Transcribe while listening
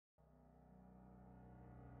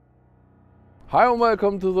Hi and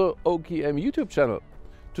welcome to the OKM YouTube channel.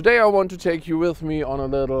 Today I want to take you with me on a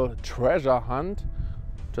little treasure hunt,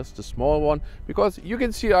 just a small one, because you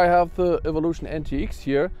can see I have the Evolution NTX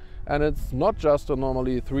here, and it's not just a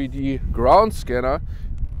normally 3D ground scanner,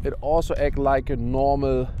 it also acts like a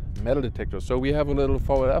normal metal detector. So we have a little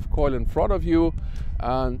VLF coil in front of you,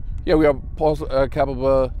 and yeah, we are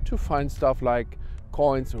capable to find stuff like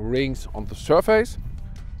coins, rings on the surface.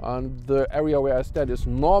 And the area where I stand is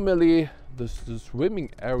normally the swimming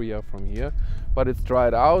area from here, but it's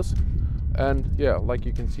dried out, and yeah, like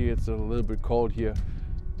you can see, it's a little bit cold here,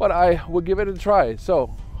 but I will give it a try. So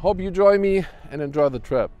hope you join me and enjoy the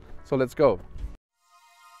trip. So let's go.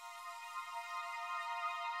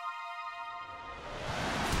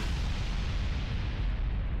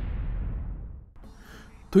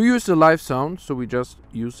 To use the live sound, so we just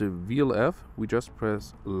use the VLF, we just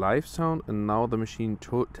press live sound, and now the machine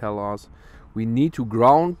tell us we need to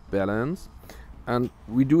ground balance, and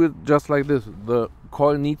we do it just like this. The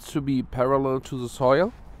coil needs to be parallel to the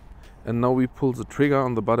soil, and now we pull the trigger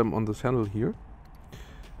on the bottom on the handle here,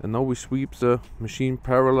 and now we sweep the machine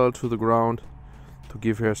parallel to the ground to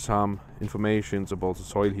give her some information about the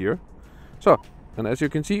soil here. So, and as you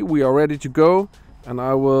can see, we are ready to go, and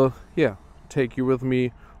I will take you with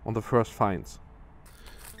me on the first finds.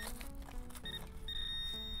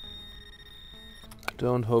 I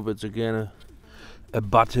don't hope it's again a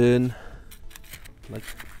button like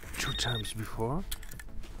 2 times before.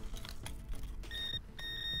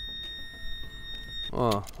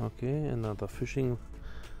 Oh, okay, another fishing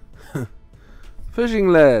fishing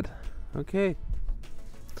lead. Okay,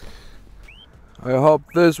 I hope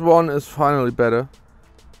this one is finally better.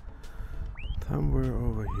 Somewhere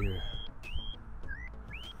over here.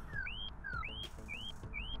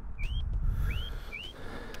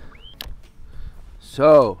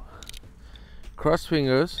 So, cross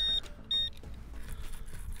fingers.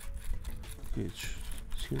 Okay, it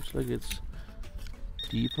seems like it's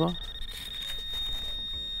deeper.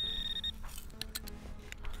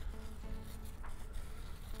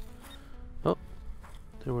 Oh,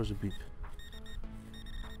 there was a beep.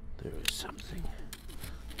 There is something.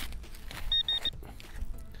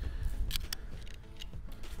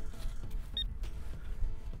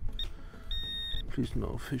 Please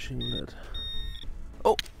no fishing lead.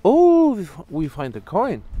 Oh, we find a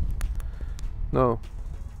coin. No.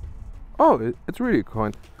 Oh, it's really a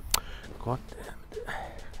coin. God damn it.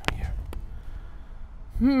 Here.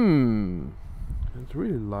 It's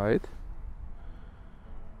really light.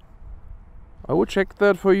 I will check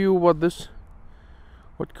that for you, what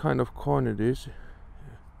kind of coin it is.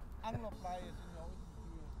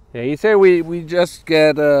 Yeah, you say we just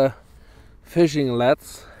get fishing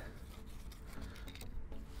leads.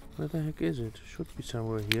 Where the heck is it? Should be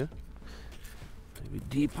somewhere here. Maybe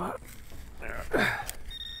deeper. Okay.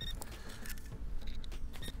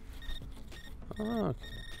 On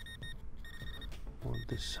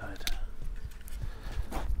this side.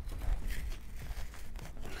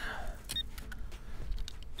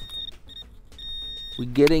 We're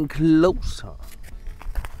getting closer.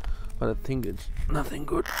 But I think it's nothing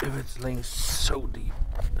good if it's laying so deep.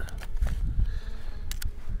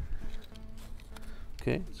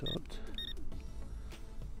 Okay, so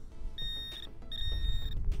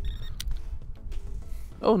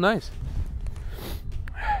oh, nice.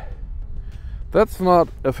 That's not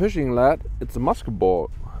a fishing lead, it's a musket ball.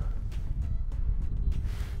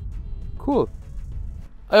 Cool.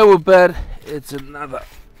 I will bet it's another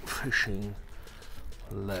fishing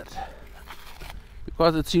lead,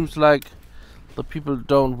 because it seems like the people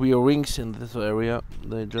don't wear rings in this area,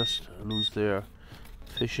 they just lose their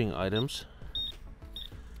fishing items.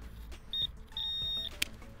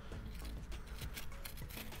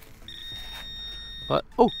 But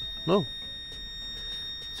oh no,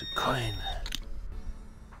 it's a coin.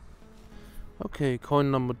 Okay, coin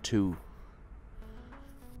number 2.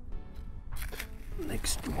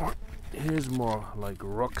 Next one. Here's more like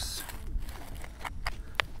rocks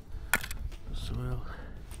as well.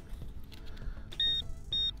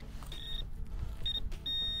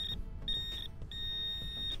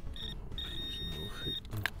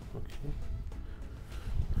 Okay.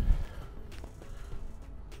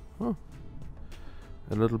 Oh.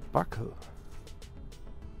 A little buckle.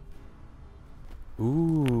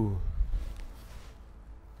 Ooh.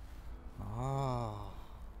 Ah.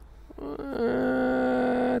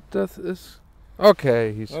 That is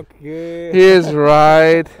okay. He is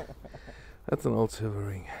right. That's an old silver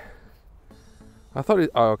ring. I thought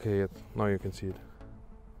it. Oh, okay. Now you can see it.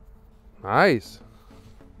 Nice.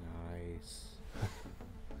 Nice.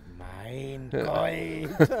 Mein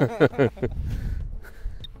Gold.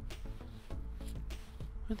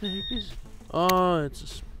 What the heck is it? Oh,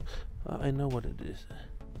 it's I know what it is.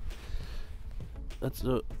 That's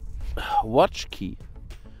a watch key.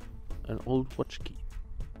 An old watch key.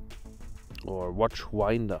 Or watch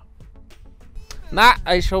winder. Nah,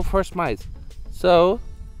 I show first mice. So,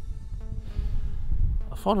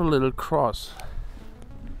 I found a little cross.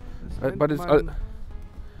 But it's...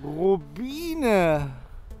 Rubine!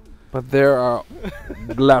 But there are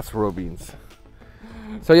glass rubines.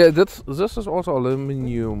 So yeah, this is also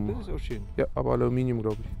aluminium. Das ist auch schön. Ja, aber Aluminium,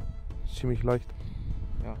 glaube ich. Ziemlich leicht.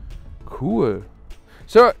 Ja. Cool.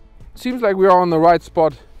 So, seems like we are on the right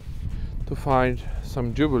spot to find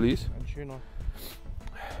some jubilees. Ein schöner.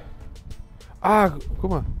 Ah,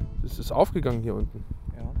 guck mal. Das ist aufgegangen hier unten.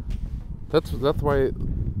 Ja. That's why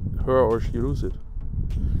her or she lose it.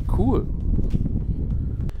 Cool.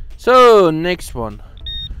 So, next one.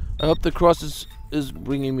 I hope the cross is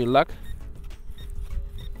bringing me luck.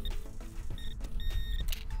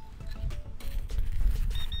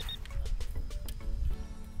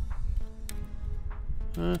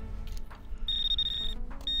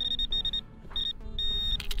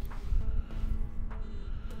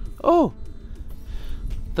 Oh,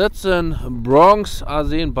 that's a bronze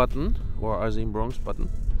Arsen button, or Arsen bronze button.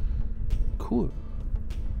 Cool.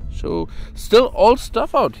 So, still old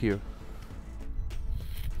stuff out here.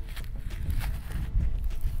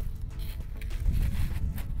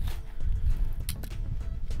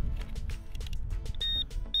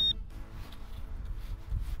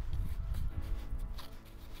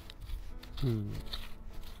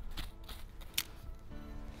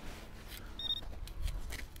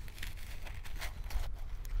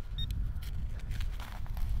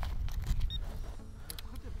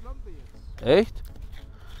 Echt?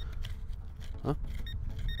 Huh?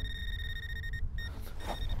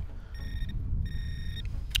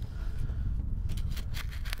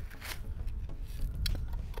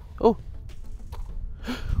 Oh.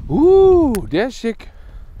 Der ist schick.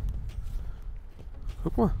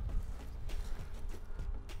 Guck mal.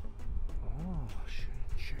 Oh,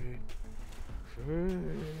 schön.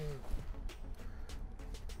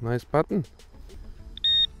 Nice button.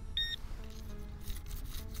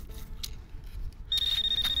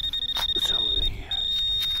 So here.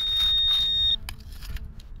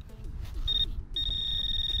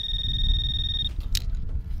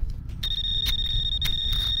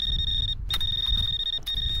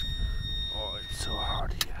 Oh, it's so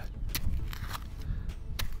hard here.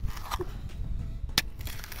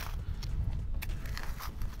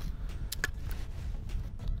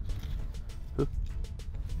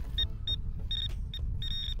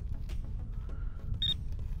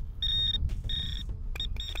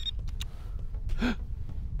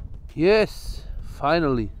 Yes,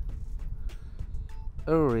 finally,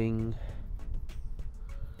 a ring.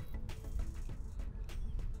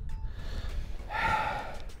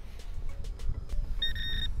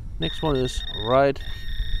 Next one is right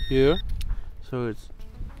here, so it's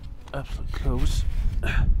absolutely close.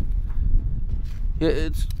 Yeah,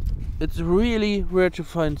 it's really rare to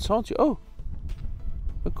find sounds here. Oh,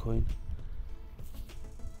 a coin,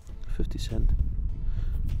 50 cents.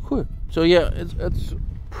 Cool. So yeah, it's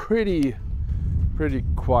pretty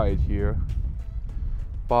quiet here,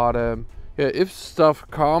 but yeah, if stuff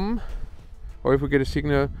come or if we get a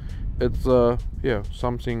signal, it's yeah,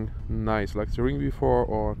 something nice like the ring before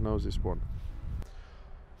or now this one.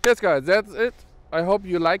 Yes guys, that's it. I hope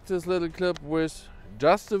you liked this little clip with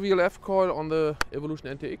just the VLF coil on the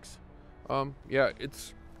Evolution NTX. Yeah,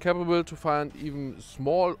 it's capable to find even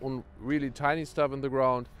small and really tiny stuff in the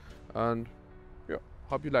ground, and yeah,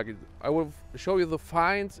 hope you like it. I will show you the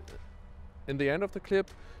finds in the end of the clip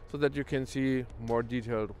so that you can see more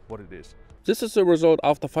detailed what it is. This is the result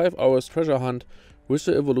after 5 hours treasure hunt with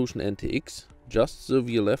the Evolution NTX, just the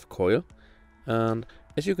VLF coil. And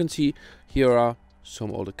as you can see, here are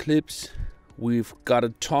some older clips. We've got a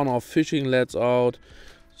ton of fishing leads out,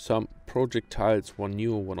 some projectiles, one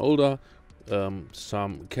new, one older,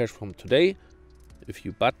 some cash from today, a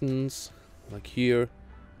few buttons like here,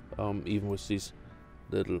 even with this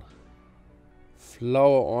little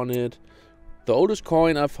flower on it. The oldest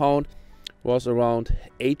coin I found was around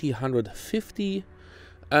 1850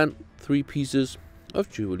 and 3 pieces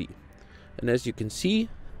of jewelry. And as you can see,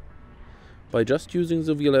 by just using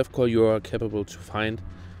the VLF coil you are capable to find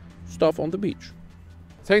stuff on the beach.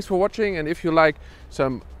 Thanks for watching, and if you like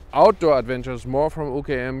some outdoor adventures more from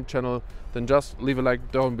OKM channel, then just leave a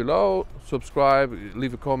like down below, subscribe,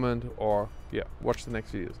 leave a comment, or yeah, watch the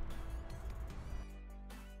next videos.